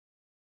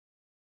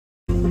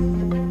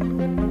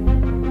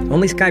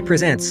Only Sky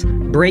presents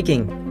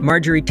Breaking: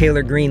 Marjorie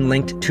Taylor Greene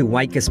linked to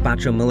white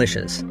Gazpacho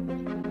militias.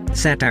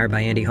 Satire by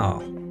Andy Hall.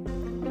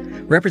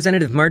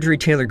 Representative Marjorie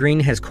Taylor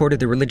Greene has courted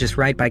the religious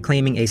right by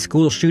claiming a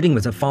school shooting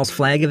was a false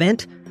flag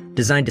event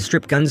designed to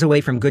strip guns away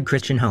from good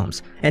Christian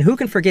homes. And who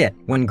can forget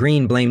when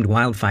Greene blamed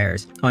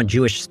wildfires on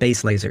Jewish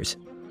space lasers?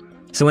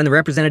 So when the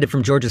representative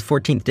from Georgia's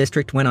 14th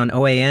district went on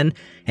OAN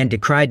and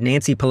decried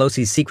Nancy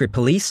Pelosi's secret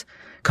police,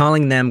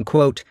 calling them,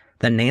 quote,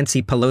 the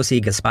Nancy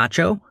Pelosi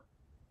Gazpacho,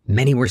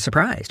 many were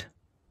surprised.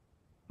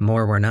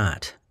 More were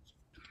not.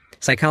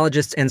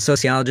 Psychologists and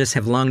sociologists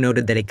have long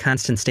noted that a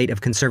constant state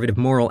of conservative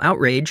moral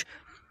outrage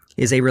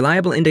is a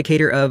reliable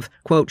indicator of,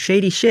 quote,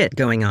 shady shit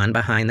going on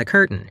behind the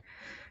curtain.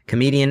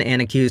 Comedian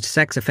and accused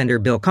sex offender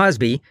Bill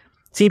Cosby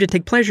seemed to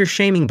take pleasure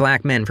shaming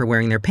black men for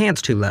wearing their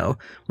pants too low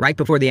right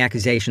before the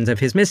accusations of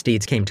his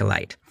misdeeds came to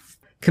light.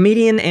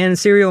 Comedian and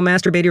serial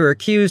masturbator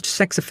accused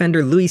sex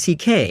offender Louis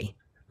C.K.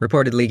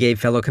 reportedly gave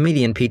fellow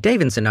comedian Pete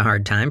Davidson a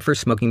hard time for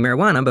smoking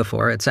marijuana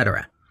before,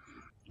 etc.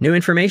 New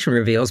information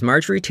reveals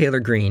Marjorie Taylor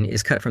Greene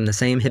is cut from the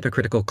same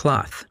hypocritical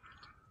cloth.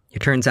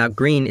 It turns out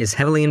Greene is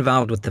heavily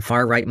involved with the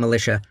far-right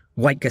militia,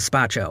 White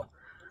Gazpacho.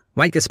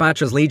 White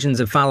Gazpacho's legions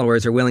of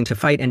followers are willing to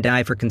fight and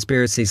die for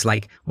conspiracies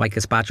like White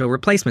Gazpacho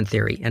replacement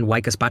theory and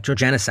White Gazpacho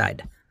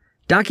genocide.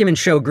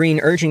 Documents show Greene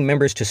urging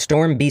members to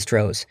storm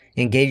bistros,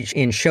 engage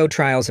in show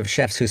trials of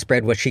chefs who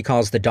spread what she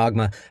calls the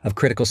dogma of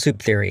critical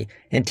soup theory,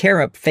 and tear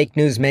up fake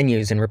news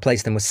menus and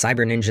replace them with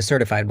Cyber Ninja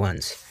certified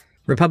ones.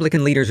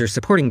 Republican leaders are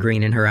supporting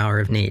Greene in her hour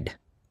of need.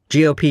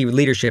 GOP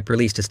leadership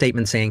released a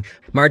statement saying,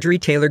 Marjorie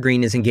Taylor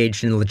Greene is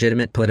engaged in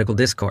legitimate political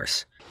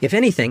discourse. If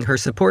anything, her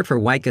support for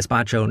white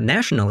Gazpacho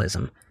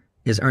nationalism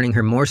is earning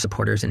her more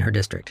supporters in her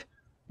district.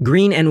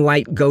 Green and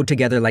white go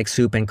together like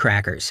soup and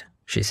crackers,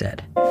 she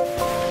said.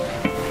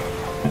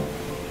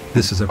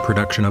 This is a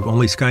production of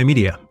Only Sky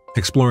Media,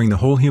 exploring the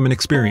whole human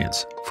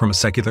experience from a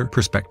secular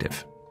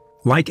perspective.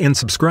 Like and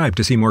subscribe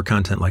to see more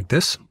content like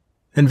this,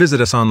 and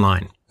visit us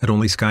online at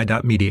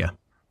onlysky.media.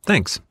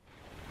 Thanks.